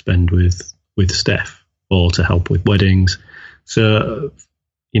 time off to spend with Steph or to help with weddings. So,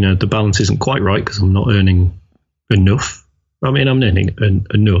 the balance isn't quite right because I'm not earning enough. I mean, I'm earning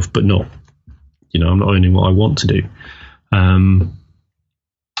enough, but not, I'm not earning what I want to do.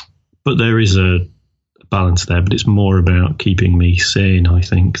 But there is a balance there, but it's more about keeping me sane, I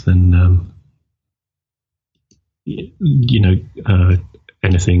think, than,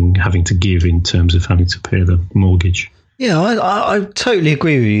 anything having to give in terms of having to pay the mortgage. Yeah, I totally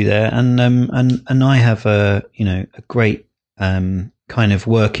agree with you there, and I have a great kind of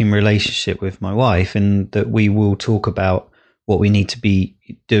working relationship with my wife, in that we will talk about what we need to be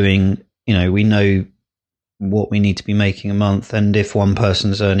doing. We know what we need to be making a month, and if one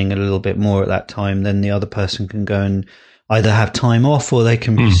person's earning a little bit more at that time, then the other person can go and either have time off or they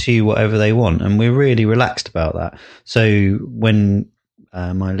can pursue whatever they want, and we're really relaxed about that. So when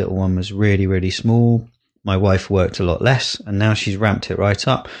my little one was really, really small, my wife worked a lot less, and now she's ramped it right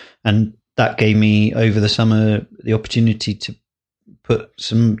up. And that gave me, over the summer, the opportunity to put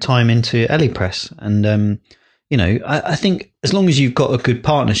some time into EliPress. And, I think as long as you've got a good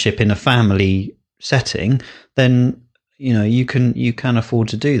partnership in a family setting, then, you can afford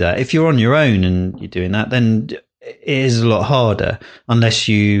to do that. If you're on your own and you're doing that, then it is a lot harder, unless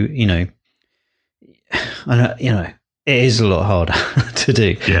it is a lot harder to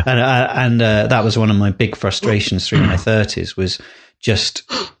do. Yeah. And that was one of my big frustrations through my 30s, was just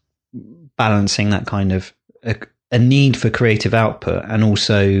balancing that kind of a need for creative output, and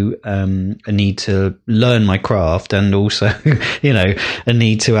also a need to learn my craft, and also a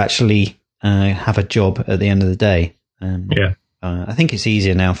need to actually have a job at the end of the day. I think it's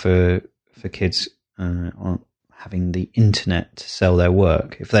easier now for kids having the internet to sell their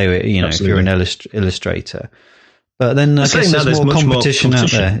work if they were, if you're an illustrator. But then I guess there's more competition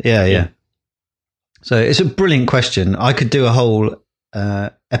out there. Yeah. So it's a brilliant question. I could do a whole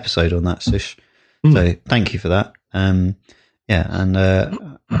episode on that, Sush. So thank you for that. And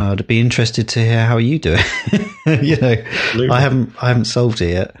I'd be interested to hear how you do it. I haven't solved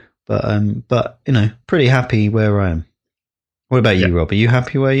it yet, but pretty happy where I am. What about you, Rob? Are you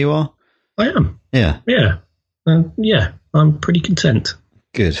happy where you are? I am. Yeah. I'm pretty content.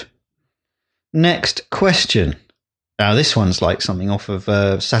 Good. Next question. Now this one's like something off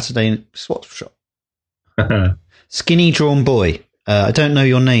of Saturday Swap Shop. Skinny Drawn Boy. I don't know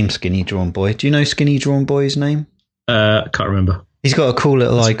your name, Skinny Drawn Boy. Do you know Skinny Drawn Boy's name? I can't remember. He's got a cool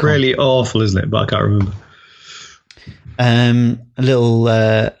little icon. It's really awful, isn't it? But I can't remember. A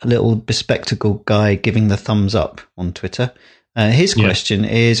little bespectacled guy giving the thumbs up on Twitter. His question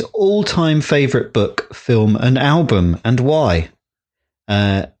is all-time favourite book, film, and album, and why?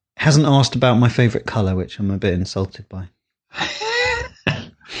 Hasn't asked about my favourite colour, which I'm a bit insulted by.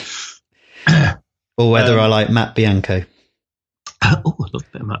 Or whether I like Matt Bianco. I love a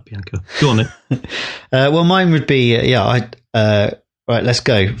bit of Matt Bianco. Go on then. Well, mine would be, right, let's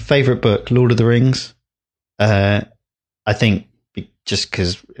go. Favourite book, Lord of the Rings. I think just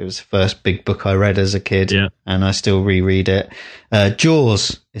because it was the first big book I read as a kid, and I still reread it.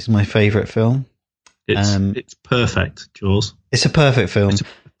 Jaws is my favourite film. It's perfect, Jaws. It's a perfect film. It's a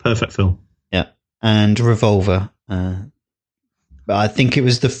perfect film. Yeah. And Revolver. But I think it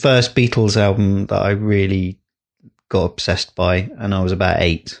was the first Beatles album that I really got obsessed by, and I was about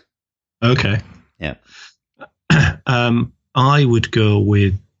 8. Okay. Yeah. I would go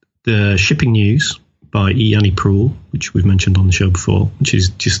with The Shipping News by E. Annie Proulx, which we've mentioned on the show before, which is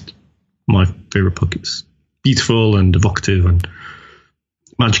just my favourite book. It's beautiful and evocative and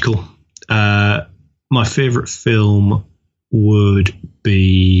magical. My favourite film would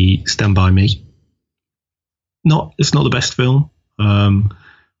be Stand By Me. It's not the best film,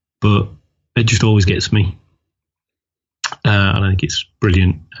 but it just always gets me. And I think it's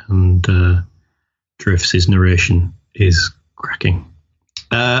brilliant, and Dreyfuss's narration is cracking.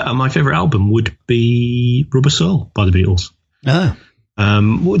 And my favourite album would be Rubber Soul by the Beatles.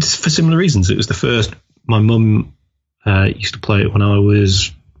 For similar reasons. It was the first. My mum used to play it when I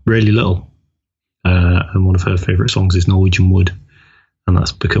was really little, and one of her favourite songs is Norwegian Wood, and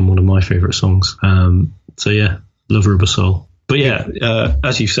that's become one of my favourite songs. Love Rubber Soul. But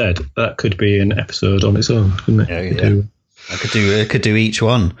as you said, that could be an episode on its own, couldn't it? Yeah. I could do each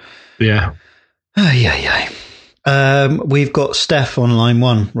one. Yeah. We've got Steph on line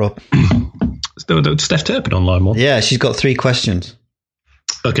 1, Rob. Steph Turpin on line 1. Yeah, she's got 3 questions.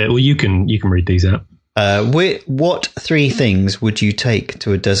 Okay, well you can read these out. What 3 things would you take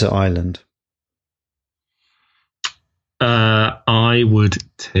to a desert island? I would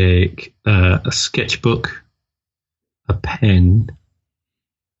take a sketchbook, a pen,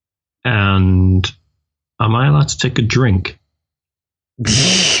 and am I allowed to take a drink?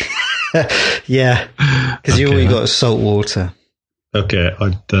 Yeah, because you already got salt water. Okay,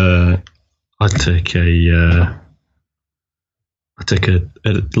 I'd take a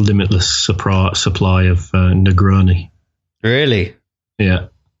limitless supply of Negroni. Really? Yeah.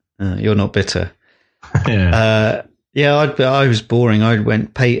 You're not bitter. Yeah. I was boring. I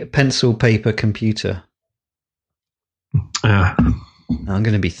went pencil, paper, computer. I'm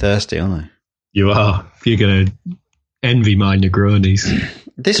going to be thirsty, aren't I? You are. You're going to envy my Negronis.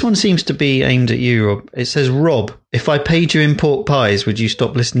 This one seems to be aimed at you, Rob. It says, Rob, if I paid you in pork pies, would you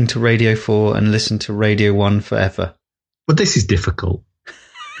stop listening to Radio 4 and listen to Radio 1 forever? Well, this is difficult.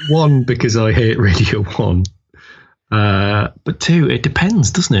 1, because I hate Radio 1. But 2, it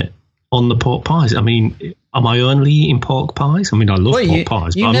depends, doesn't it, on the pork pies? I mean, am I only eating pork pies? I mean, I love pork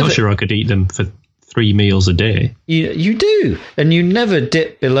pies, but I'm not sure I could eat them for 3 meals a day. You do, and you never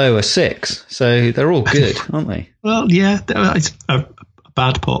dip below a 6, so they're all good, aren't they? Well, yeah, a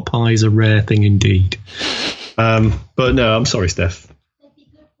bad pork pie is a rare thing indeed. But no, I'm sorry, Steph.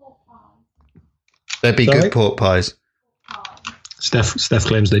 They'd be good pork pies. Steph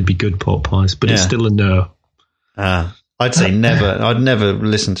claims they'd be good pork pies, but it's still a no. I'd say never. I'd never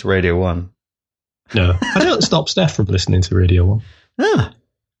listen to Radio 1. No, I don't stop Steph from listening to Radio 1.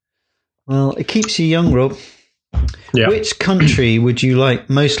 Well, it keeps you young, Rob. Yeah. Which country would you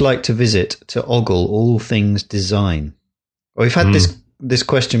most like to visit to ogle all things design? Well, we've had this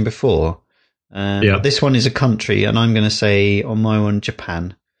question before. This one is a country, and I'm going to say on my one,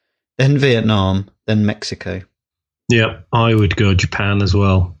 Japan, then Vietnam, then Mexico. Yeah, I would go Japan as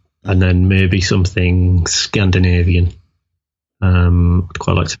well, and then maybe something Scandinavian. I'd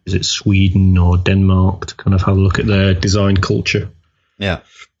quite like to visit Sweden or Denmark to kind of have a look at their design culture. Yeah,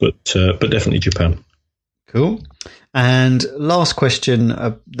 but definitely Japan. Cool. And last question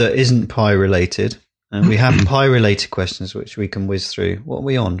that isn't pie related. And we have pie related questions which we can whiz through. What are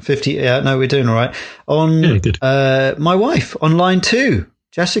we on? 50? Yeah, no, we're doing all right. Good. My wife on line 2,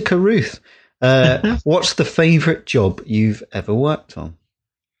 Jessica Ruth. What's the favourite job you've ever worked on?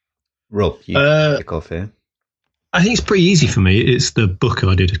 Rob, you kick off here. I think it's pretty easy for me. It's the book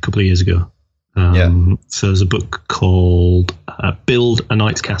I did a couple of years ago. So there's a book called Build a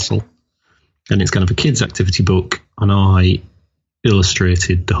Knight's Castle. And it's kind of a kids' activity book. And I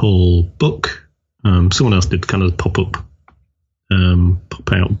illustrated the whole book. Someone else did kind of pop out,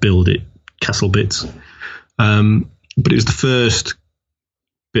 build it, castle bits. But it was the first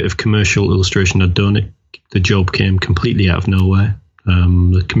bit of commercial illustration I'd done. The job came completely out of nowhere.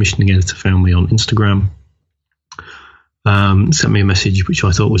 The commissioning editor found me on Instagram. Sent me a message which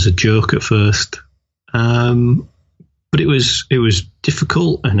I thought was a joke at first, but it was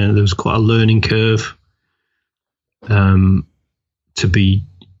difficult, and there was quite a learning curve to be,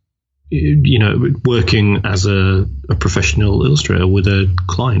 working as a professional illustrator with a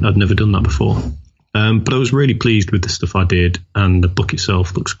client. I'd never done that before, but I was really pleased with the stuff I did, and the book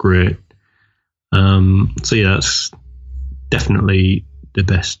itself looks great. So yeah, that's definitely the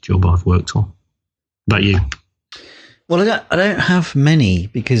best job I've worked on. What about you? Well, I don't have many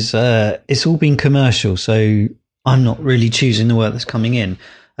because it's all been commercial, so I'm not really choosing the work that's coming in.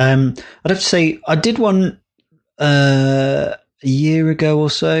 I'd have to say I did one a year ago or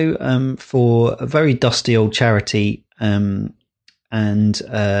so for a very dusty old charity, and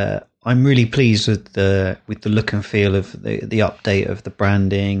I'm really pleased with the look and feel of the update of the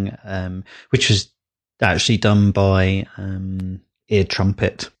branding, which was actually done by Ear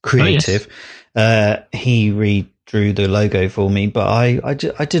Trumpet Creative. Oh, yes. He redrew the logo for me, but I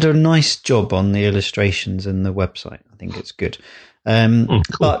did a nice job on the illustrations and the website. I think it's good. Cool.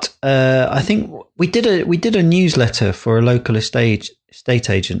 But I think we did a newsletter for a local estate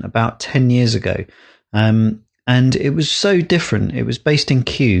agent about 10 years ago, and it was so different. It was based in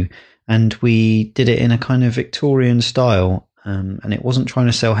Kew, and we did it in a kind of Victorian style, and it wasn't trying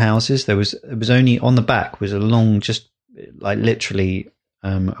to sell houses. It was only on the back was a long, just like literally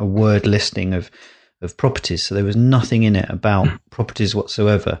a word listing of properties. So there was nothing in it about properties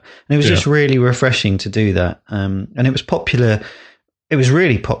whatsoever, and it was just really refreshing to do that. And it was popular. It was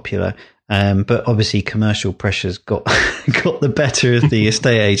really popular, but obviously commercial pressures got the better of the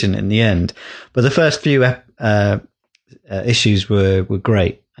estate agent in the end. But the first few issues were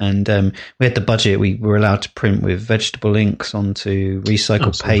great, and we had the budget. We were allowed to print with vegetable inks onto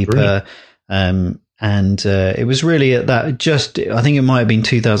recycled paper, and it was really at that. I think it might have been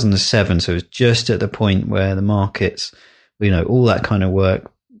 2007, so it was just at the point where the markets, all that kind of work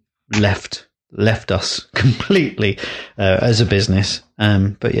left us completely as a business.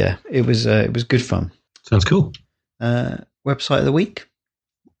 But yeah, it was good fun. Sounds cool. Website of the week?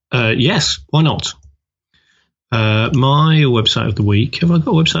 Yes, why not? My website of the week. Have I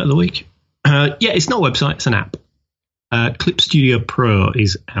got a website of the week? Yeah, it's not a website, it's an app. Clip Studio Pro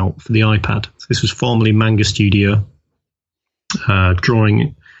is out for the iPad. So this was formerly Manga Studio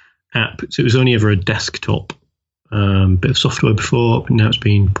drawing app. So it was only ever a desktop bit of software before, but now it's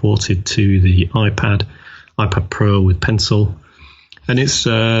been ported to the iPad Pro with pencil. And it's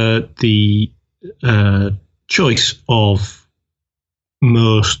the choice of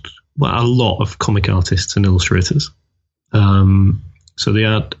a lot of comic artists and illustrators. So the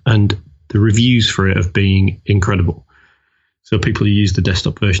art and the reviews for it have been incredible. So people who use the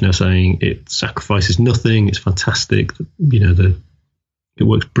desktop version are saying it sacrifices nothing. It's fantastic. It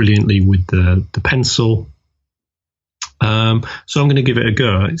works brilliantly with the pencil. So I'm going to give it a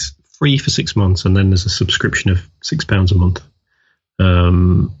go. It's free for 6 months, and then there's a subscription of £6 a month.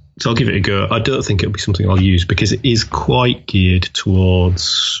 So I'll give it a go. I don't think it'll be something I'll use because it is quite geared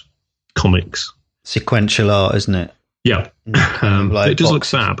towards comics. Sequential art, isn't it? Yeah. It does look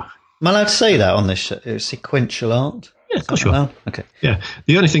fab. Am I allowed to say that on this show? Sequential art? Yeah, of course you are. Okay. Yeah.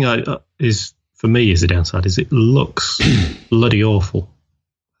 The only thing for me is the downside is it looks bloody awful.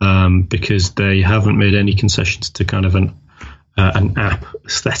 Because they haven't made any concessions to kind of an app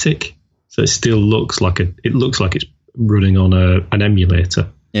aesthetic, so it still looks like it's running on an emulator.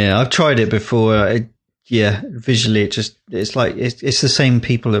 Yeah, I've tried it before. Visually, it's like it's the same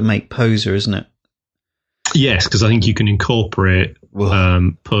people that make Poser, isn't it? Yes, because I think you can incorporate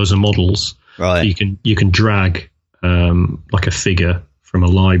Poser models, Right. You can drag like a figure from a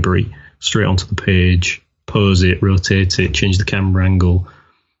library straight onto the page, pose it, rotate it, change the camera angle,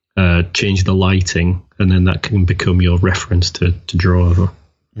 change the lighting, and then that can become your reference to draw over.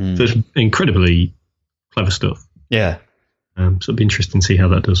 So it's incredibly clever stuff. Yeah. So it'll be interesting to see how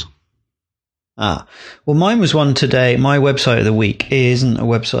that does. Well, mine was one today. My website of the week isn't a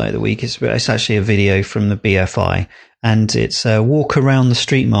website of the week. It's actually a video from the BFI, and it's a walk around the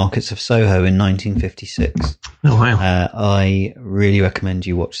street markets of Soho in 1956. Oh, wow. I really recommend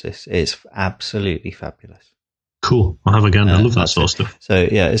you watch this. It's absolutely fabulous. Cool. I'll have a go. I love that sort of stuff. So,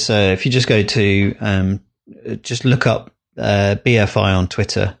 yeah, it's, if you just go to, just look up BFI on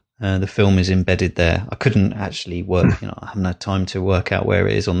Twitter. The film is embedded there. I couldn't actually work, I haven't had time to work out where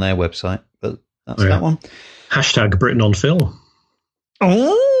it is on their website, but that's that one. Hashtag Britain on film.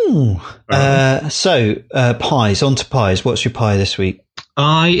 Oh! Pies, on to pies. What's your pie this week?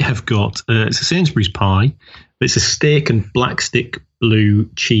 I have got, it's a Sainsbury's pie. It's a steak and black stick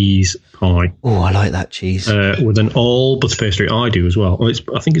blue cheese pie. Oh, I like that cheese. With an all butter pastry. I do as well.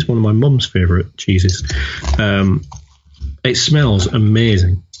 I think it's one of my mum's favourite cheeses. It smells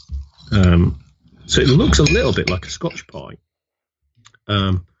amazing. So it looks a little bit like a Scotch pie.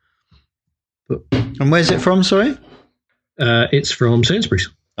 And where's it from, sorry? It's from Sainsbury's.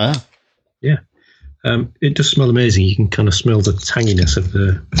 Ah. Yeah. It does smell amazing. You can kind of smell the tanginess of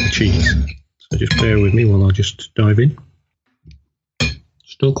the cheese. So just bear with me while I just dive in.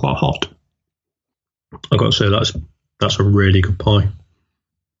 Still quite hot. I've got to say that's a really good pie.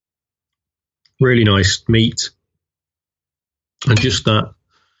 Really nice meat. And just that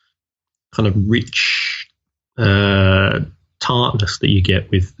kind of rich tartness that you get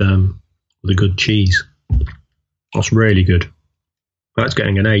with a good cheese. That's really good. That's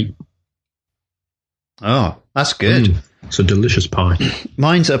getting an 8. Oh, that's good. It's a delicious pie.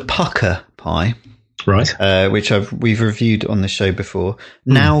 Mine's a pucker pie. Right. Which we've reviewed on the show before.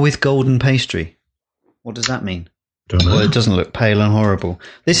 Now with golden pastry. What does that mean? Don't know. Well, it doesn't look pale and horrible.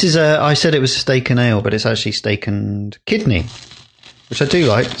 This is I said it was steak and ale, but it's actually steak and kidney, which I do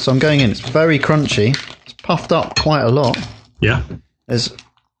like. So I'm going in. It's very crunchy. It's puffed up quite a lot. Yeah.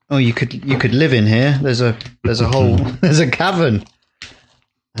 You could live in here. There's a whole there's a cavern.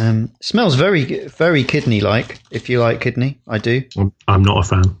 Smells very, very kidney-like. If you like kidney, I do. I'm not a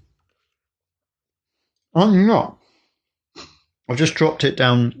fan. I'm not. I've just dropped it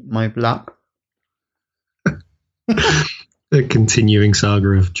down my lap. The continuing saga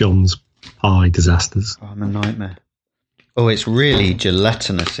of John's pie disasters. Oh, I'm a nightmare. Oh, it's really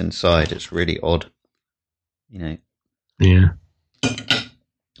gelatinous inside. It's really odd. Yeah.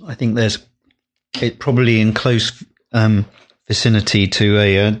 I think it probably in close vicinity to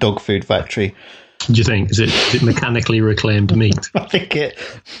a dog food factory. Do you think? Is it mechanically reclaimed meat? I think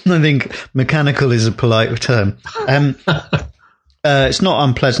mechanical is a polite term. It's not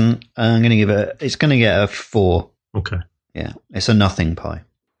unpleasant. It's going to get a 4. Okay. Yeah, it's a nothing pie.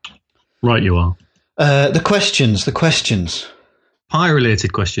 Right, you are. The questions.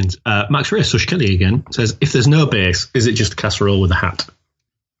 Pie-related questions. Max Ray Sush Kelly again says, if there's no base, is it just a casserole with a hat?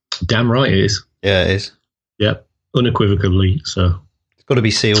 Damn right it is. Yeah, it is. Yep, unequivocally so. It's got to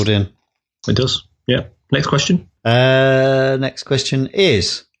be sealed in. It does. Yeah. Next question. Next question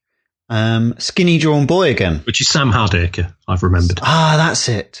is Skinny Drawn Boy again. Which is Sam Hardacre, I've remembered. Ah, that's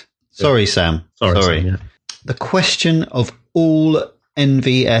it. Sorry, Sam. Sorry. Sam, yeah. The question of all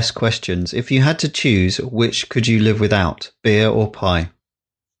NVS questions. If you had to choose, which could you live without, beer or pie?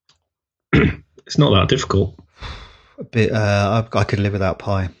 It's not that difficult. I could live without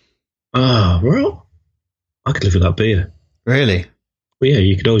pie. Well, I could live without beer. Really? Well, yeah,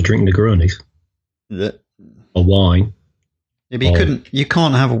 you could always drink Negronis. Or wine. Yeah, but you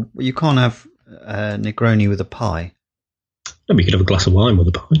can't have Negroni with a pie. No, but you could have a glass of wine with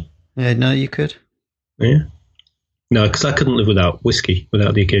a pie. Yeah, no, you could. Yeah. No, because I couldn't live without whiskey,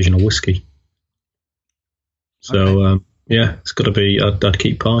 without the occasional whiskey. So, okay. Yeah, it's got to be, I'd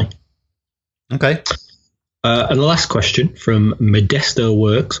keep pie. Okay. And the last question from Modesto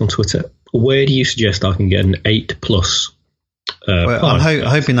Works on Twitter. Where do you suggest I can get an 8+? Well, I'm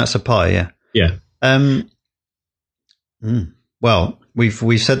hoping that's a pie, yeah. Yeah. Well,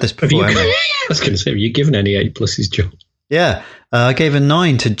 we've said this before, haven't we? I was going to say, have you given any 8+s, John? Yeah. I gave a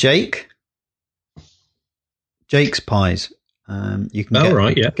 9 to Jake. Jake's pies. You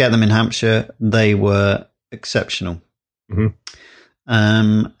can get them in Hampshire. They were exceptional. Mm-hmm.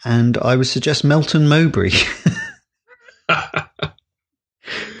 And I would suggest Melton Mowbray.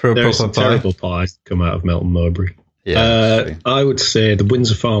 For a there are proper some pie. terrible pies that come out of Melton Mowbray. Yeah, I would say the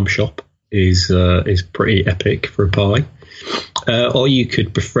Windsor Farm Shop is pretty epic for a pie. Or you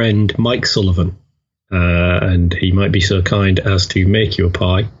could befriend Mike Sullivan, and he might be so kind as to make you a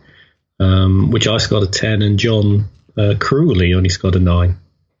pie, which I scored a 10, and John cruelly only scored a 9.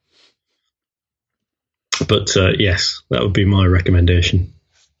 But yes, that would be my recommendation.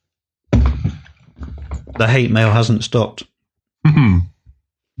 The hate mail hasn't stopped. Well,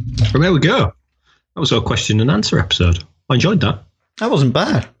 there we go. That was our question and answer episode. I enjoyed that. That wasn't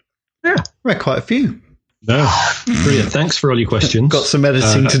bad. Yeah. Read quite a few. No. Brilliant. Thanks for all your questions. Got some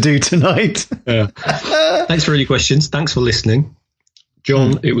editing to do tonight. Thanks for all your questions. Thanks for listening.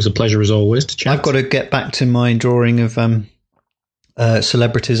 John, it was a pleasure as always to chat. I've got to get back to my drawing of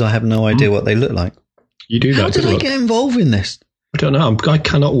celebrities. I have no idea what they look like. You do that. How did I get involved in this? I don't know. I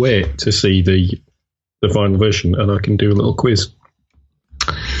cannot wait to see the final version, and I can do a little quiz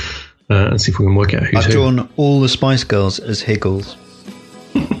and see if we can work out who's I've drawn all the Spice Girls as Higgles.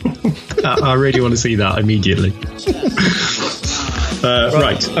 I really want to see that immediately.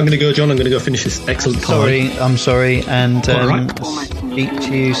 Right, I'm going to go, John. I'm going to go finish this excellent pie. I'm sorry, and speak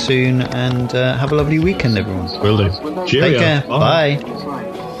to you soon, and have a lovely weekend, everyone. Will do. Cheerio. Take care. Bye.